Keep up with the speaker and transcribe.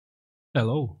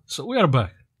Hello, so we are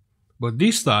back, but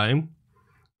this time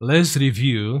let's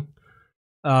review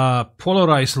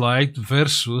polarized light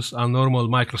versus a normal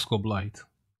microscope light.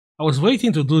 I was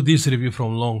waiting to do this review for a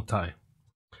long time.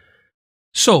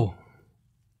 So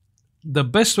the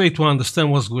best way to understand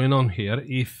what's going on here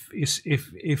is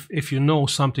if you know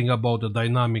something about the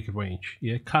dynamic range,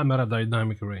 yeah, camera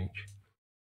dynamic range,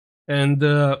 and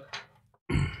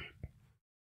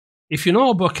if you know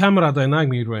about camera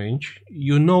dynamic range,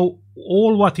 you know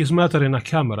all what is matter in a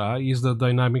camera is the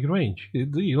dynamic range.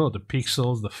 You know, the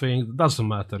pixels, the thing, it doesn't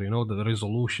matter, you know, the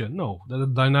resolution. No, the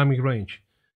dynamic range.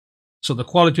 So the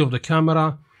quality of the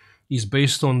camera is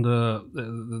based on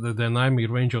the dynamic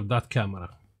range of that camera.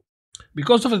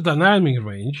 Because of the dynamic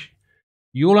range,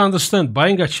 you'll understand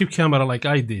buying a cheap camera like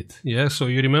I did. Yeah, so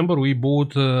you remember we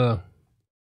bought a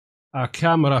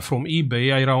camera from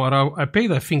eBay. I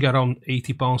paid, I think, around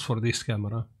 £80 for this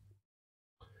camera.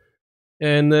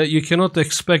 And you cannot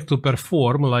expect to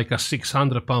perform like a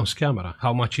 £600 camera.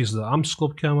 How much is the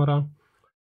Microscope camera?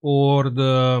 Or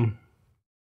the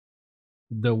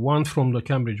one from the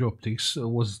Cambridge Optics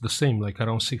was the same, like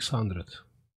around 600.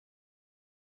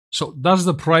 So that's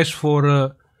the price for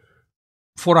a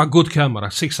good camera,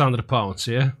 £600.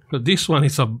 Yeah, but this one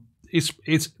is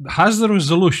it has the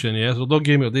resolution. Yeah, so don't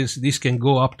give me this. This can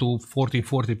go up to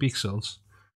 1440 pixels,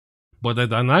 but the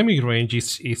dynamic range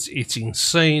it's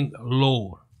insane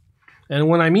low. And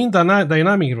when I mean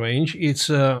dynamic range, it's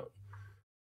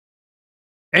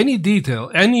any detail,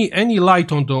 any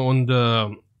light on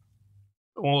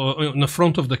the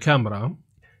front of the camera.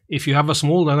 If you have a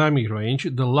small dynamic range,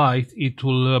 the light, it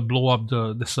will blow up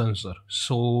the sensor,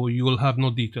 so you will have no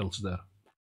details there.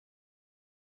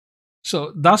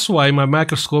 So that's why my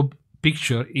microscope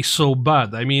picture is so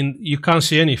bad. I mean, you can't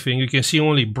see anything. You can see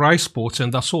only bright spots,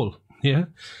 and that's all. Yeah.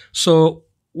 So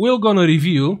we're gonna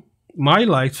review my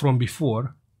light from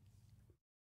before.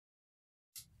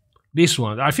 This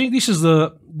one, I think this is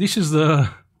the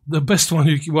best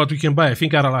one what we can buy. I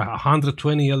think I have like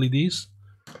 120 LEDs.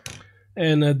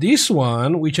 And this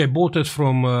one, which I bought it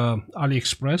from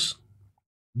AliExpress,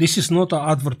 this is not an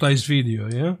advertised video,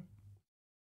 yeah?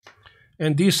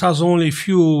 And this has only a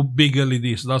few big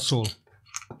LEDs, that's all.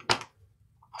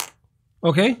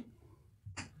 Okay?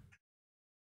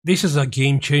 This is a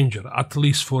game changer, at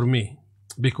least for me,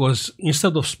 because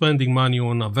instead of spending money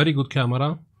on a very good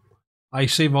camera, I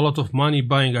save a lot of money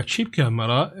buying a cheap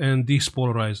camera and this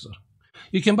polarizer.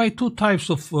 You can buy two types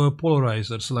of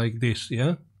polarizers like this,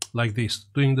 yeah? Like this,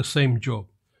 doing the same job.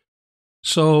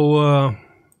 So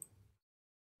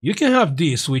you can have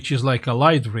this, which is like a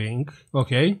light ring,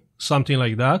 okay, something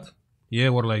like that, yeah,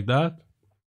 or like that.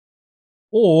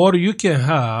 Or you can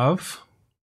have,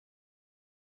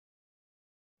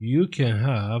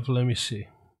 let me see,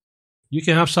 you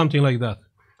can have something like that.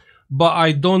 But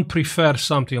I don't prefer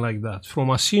something like that from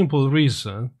a simple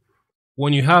reason.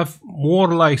 When you have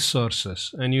more light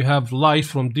sources and you have light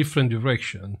from different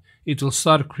direction, it will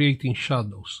start creating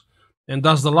shadows. And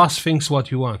that's the last things what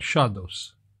you want,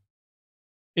 shadows.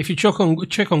 If you check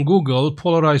on Google,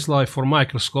 polarized light for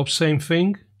microscope, same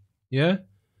thing, yeah?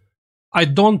 I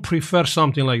don't prefer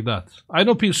something like that. I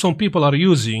know some people are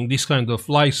using this kind of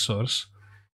light source,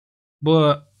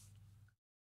 but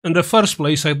in the first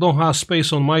place, I don't have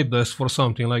space on my desk for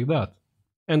something like that.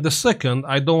 And the second,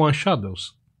 I don't want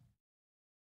shadows.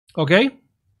 Okay,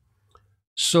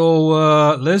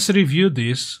 so let's review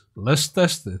this, let's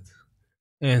test it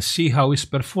and see how it's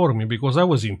performing, because I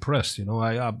was impressed, you know.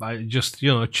 I just,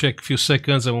 you know, check a few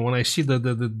seconds, and when I see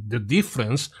the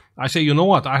difference, I say, you know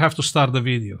what, I have to start the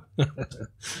video.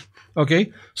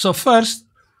 Okay, so first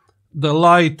the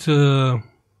light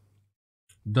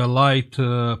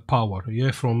power,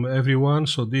 yeah, from everyone.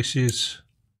 So this is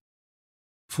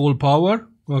full power,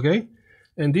 okay,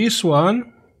 and this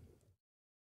one,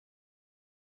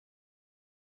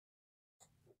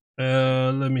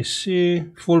 let me see,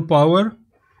 full power.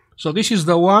 So this is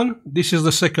the one, this is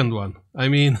the second one. I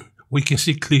mean, we can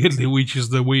see clearly which is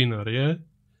the winner, yeah?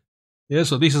 Yeah,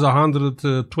 so this is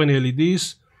 120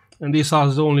 LEDs, and this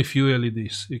has only few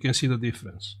LEDs. You can see the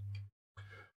difference.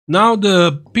 Now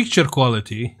the picture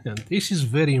quality, and this is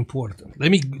very important. Let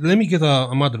me get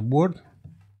a motherboard.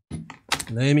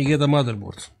 Let me get a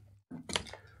motherboard.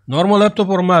 Normal laptop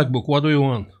or MacBook? What do you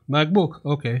want? MacBook?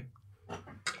 Okay.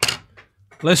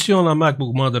 Let's see on a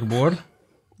MacBook motherboard.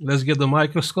 Let's get the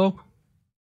microscope.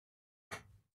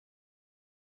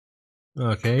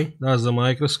 Okay, that's the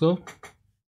microscope.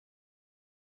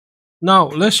 Now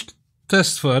let's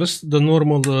test first the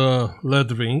normal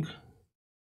LED ring.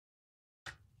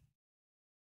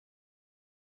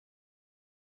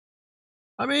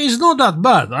 I mean, it's not that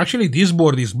bad. Actually, this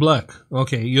board is black.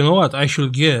 Okay, you know what? I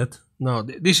should get... No,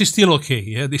 this is still okay.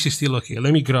 Yeah, this is still okay.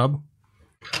 Let me grab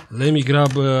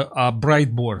a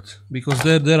bright board, because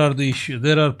there are the issues.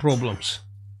 There are problems.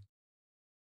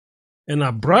 And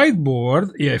a bright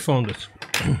board... Yeah, I found it.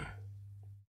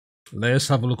 Let's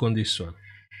have a look on this one.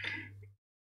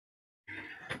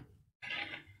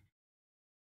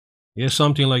 Yeah,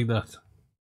 something like that.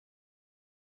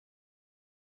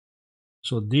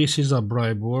 So this is a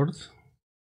bright board.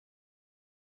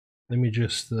 Let me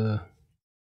just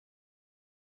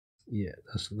yeah,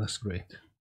 that's great.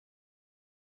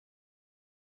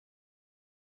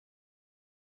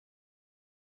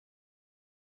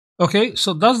 Okay,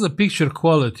 so that's the picture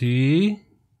quality.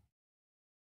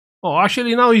 Oh,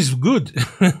 actually now it's good.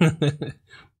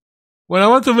 When I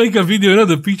want to make a video, you know,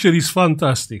 the picture is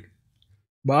fantastic.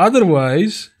 But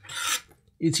otherwise,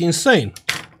 it's insane.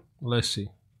 Let's see.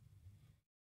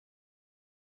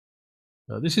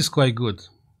 Now, this is quite good.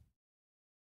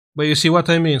 But you see what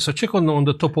I mean? So check on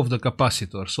the top of the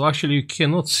capacitor. So actually you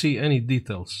cannot see any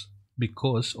details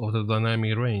because of the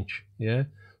dynamic range. Yeah.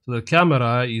 So the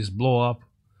camera is blown up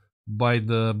by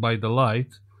the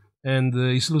light and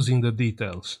is losing the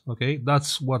details. Okay,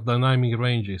 that's what dynamic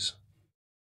range is.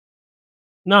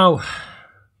 Now,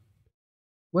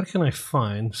 where can I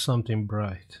find something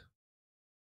bright?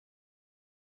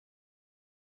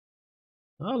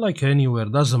 Like anywhere,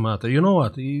 doesn't matter. You know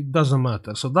what? It doesn't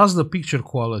matter. So that's the picture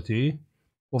quality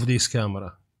of this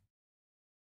camera.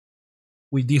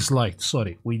 With this light,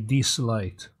 sorry, with this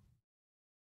light.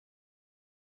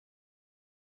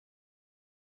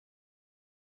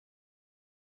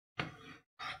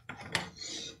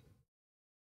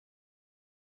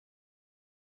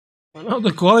 Now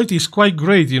the quality is quite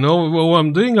great, you know. When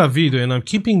I'm doing a video and I'm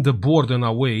keeping the board in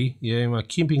a way, yeah, I'm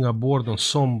keeping a board on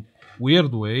some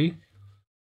weird way,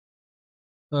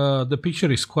 the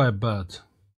picture is quite bad.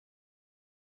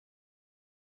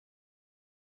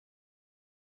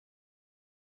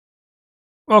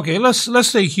 Okay, let's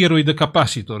stay here with the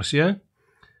capacitors, yeah.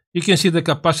 You can see the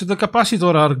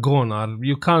capacitor are gone.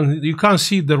 You can't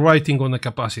see the writing on the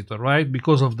capacitor, right?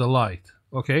 Because of the light.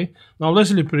 Okay. Now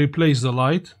let's replace the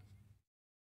light.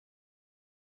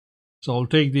 So I'll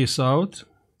take this out,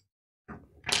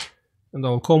 and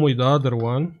I'll come with the other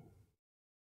one.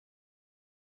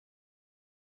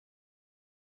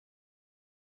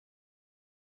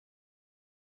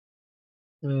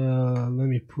 Let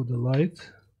me put the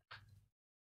light.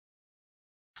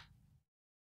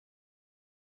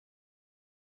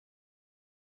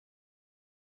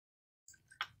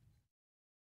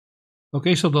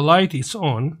 Okay, so the light is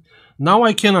on. Now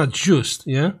I can adjust,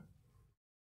 yeah?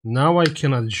 Now I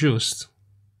can adjust.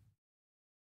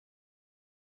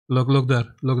 Look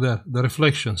there, the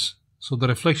reflections. So the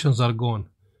reflections are gone.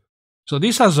 So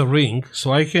this has a ring,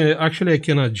 so I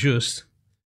can adjust.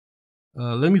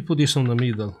 Let me put this on the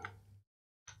middle.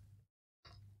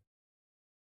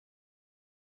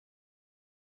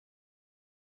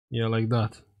 Yeah, like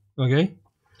that. Okay?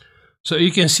 So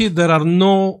you can see there are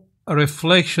no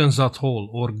reflections at all,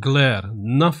 or glare,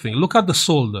 nothing. Look at the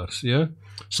solders, yeah?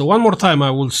 So one more time I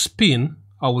will spin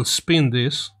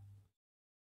this.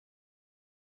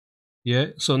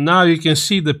 Yeah, so now you can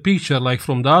see the picture like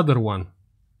from the other one.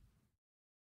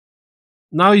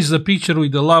 Now is the picture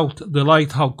with the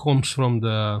light how comes from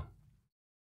the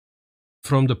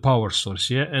power source,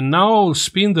 yeah? And now I'll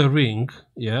spin the ring,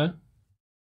 yeah?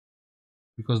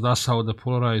 Because that's how the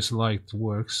polarized light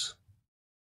works.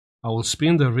 I will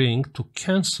spin the ring to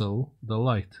cancel the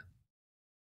light.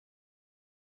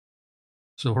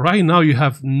 So right now you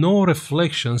have no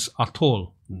reflections at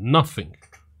all, nothing.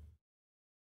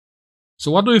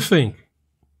 So what do you think?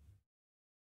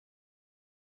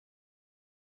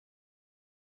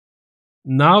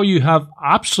 Now you have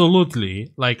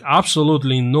absolutely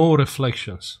no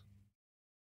reflections.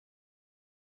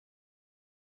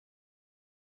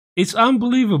 It's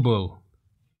unbelievable.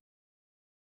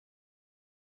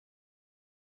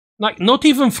 Like, not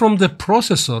even from the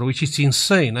processor, which is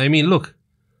insane. I mean, look.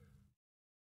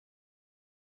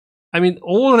 I mean,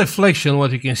 all reflection,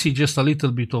 what you can see, just a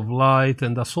little bit of light,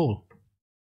 and that's all.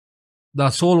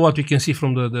 That's all what you can see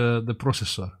from the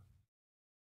processor.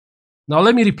 Now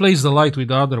let me replace the light with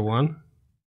the other one.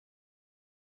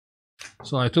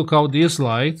 So I took out this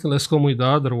light. Let's come with the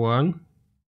other one.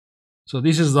 So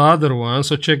this is the other one.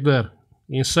 So check there.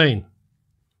 Insane.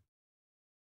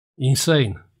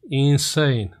 Insane.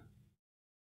 Insane.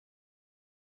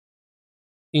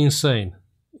 Insane.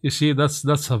 You see,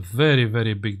 that's a very,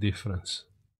 very big difference.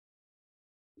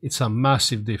 It's a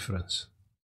massive difference.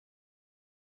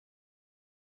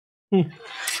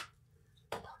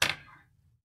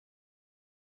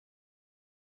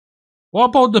 What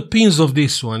about the pins of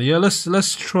this one? Yeah,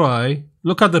 let's try.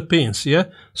 Look at the pins, yeah?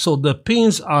 So the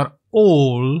pins are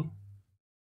all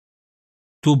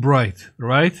too bright,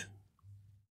 right?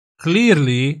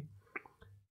 Clearly,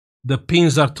 the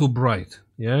pins are too bright,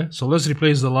 yeah? So let's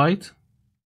replace the light.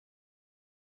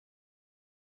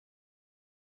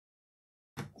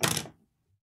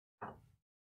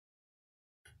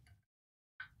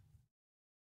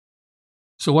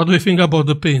 So what do you think about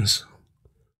the pins?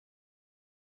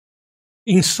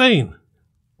 Insane.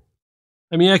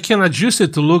 I mean, I can adjust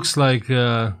it to looks like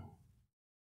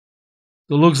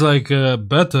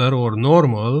better or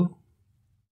normal.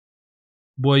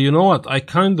 But you know what? I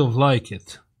kind of like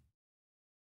it.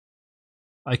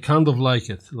 I kind of like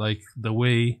it, like the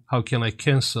way. How can I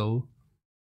cancel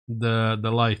the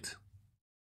light?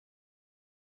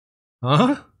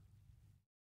 Huh?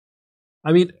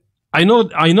 I mean, I know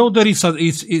there is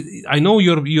I know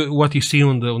what you see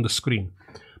on the screen,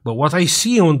 but what I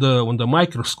see on the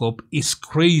microscope is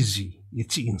crazy.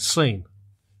 It's insane.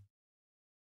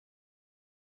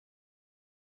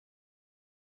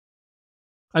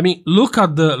 I mean, look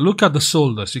at the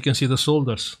solders. You can see the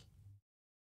solders.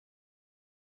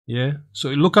 Yeah. So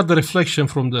look at the reflection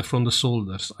from the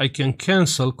solders. I can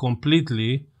cancel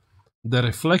completely the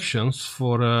reflections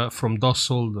from those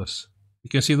solders. You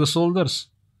can see the solders.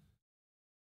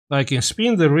 I can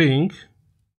spin the ring.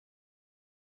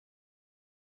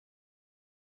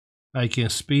 I can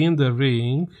spin the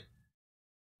ring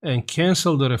and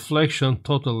cancel the reflection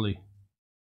totally.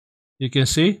 You can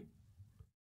see?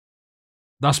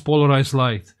 That's polarized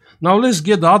light. Now let's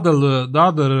get the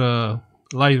other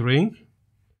light ring.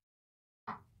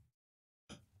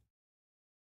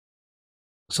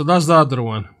 So that's the other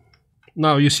one.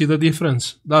 Now you see the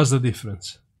difference? That's the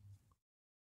difference.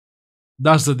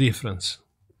 That's the difference.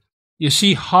 You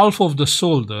see half of the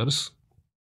solders,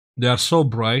 they are so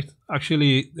bright,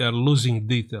 actually they are losing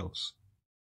details.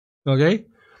 Okay?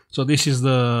 So this is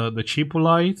the cheap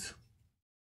light.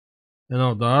 And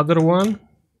now the other one.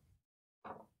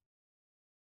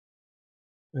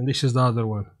 And this is the other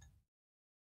one.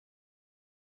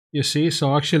 You see,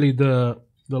 so actually the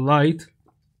light,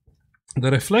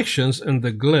 the reflections and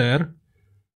the glare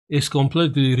is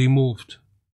completely removed.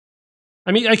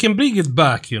 I mean, I can bring it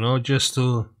back, you know, just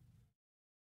to...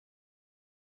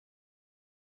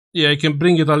 Yeah, I can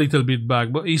bring it a little bit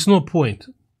back, but it's no point.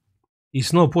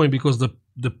 It's no point because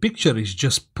the picture is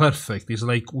just perfect. It's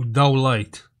like without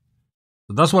light.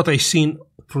 So that's what I seen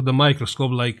through the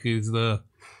microscope. Like it's the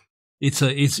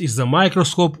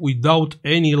microscope without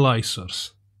any light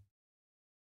source.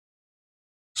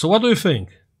 So what do you think?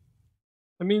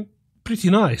 I mean, pretty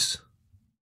nice.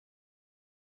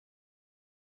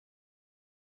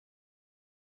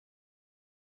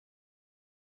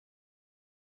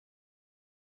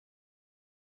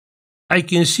 I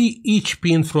can see each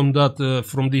pin from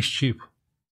this chip.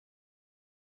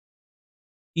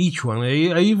 Each one.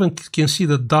 I even can see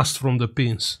the dust from the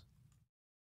pins.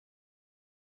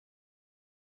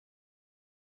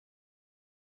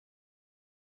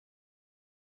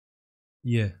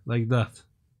 Yeah, like that.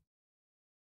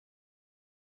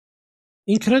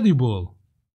 Incredible.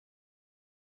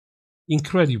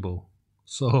 Incredible.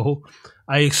 So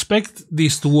I expect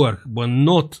this to work, but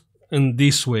not in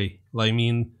this way. I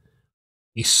mean,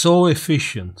 it's so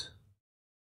efficient.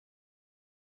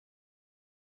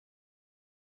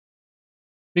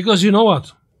 Because you know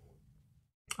what?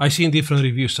 I've seen different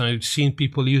reviews. I've seen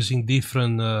people using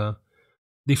different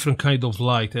kind of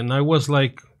light, and I was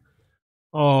like,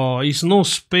 oh, it's no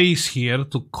space here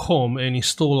to come and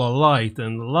install a light,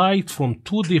 and light from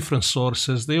two different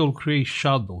sources, they all create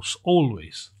shadows,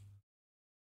 always.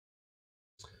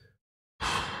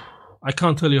 I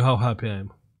can't tell you how happy I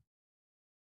am.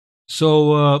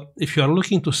 So if you are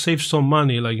looking to save some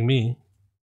money like me,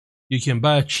 you can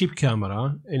buy a cheap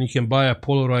camera and you can buy a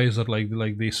polarizer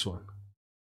like this one.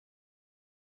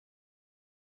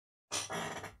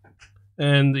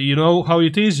 And you know how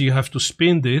it is, you have to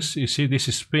spin this. You see this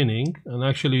is spinning, and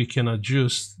actually you can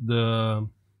adjust the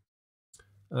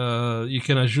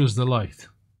light.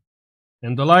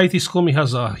 And the light is coming,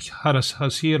 has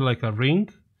here like a ring,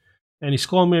 and it's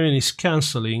coming and it's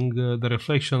cancelling the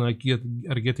reflection are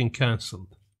getting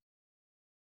cancelled.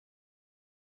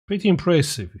 Pretty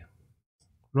impressive,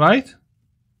 right?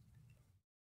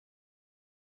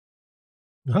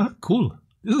 Cool.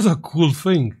 This is a cool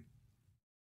thing.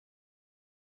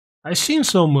 I've seen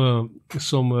some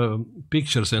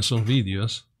pictures and some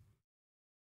videos,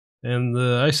 and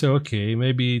I say, okay,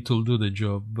 maybe it will do the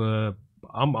job. But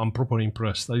I'm properly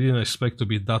impressed. I didn't expect to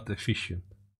be that efficient.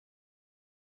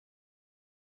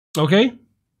 Okay,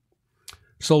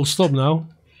 so stop now.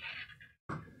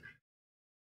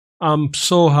 I'm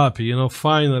so happy, you know,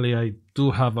 finally I do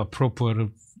have a proper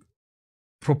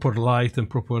light and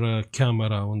proper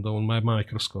camera on my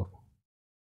microscope.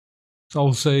 So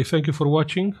I'll say thank you for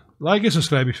watching. Like and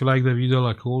subscribe if you like the video,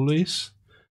 like always.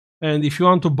 And if you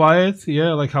want to buy it,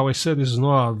 yeah, like how I said, this is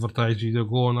not advertised video.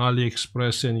 Go on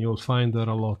AliExpress and you'll find there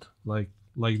a lot, like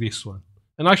this one.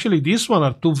 And actually, this one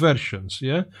are two versions,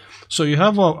 yeah. So you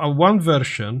have a one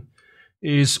version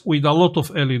is with a lot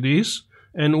of LEDs,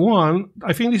 and one,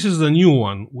 I think this is the new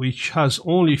one, which has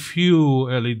only few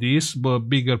LEDs but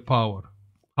bigger power,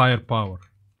 higher power.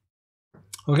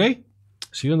 Okay,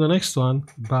 see you in the next one.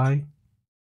 Bye.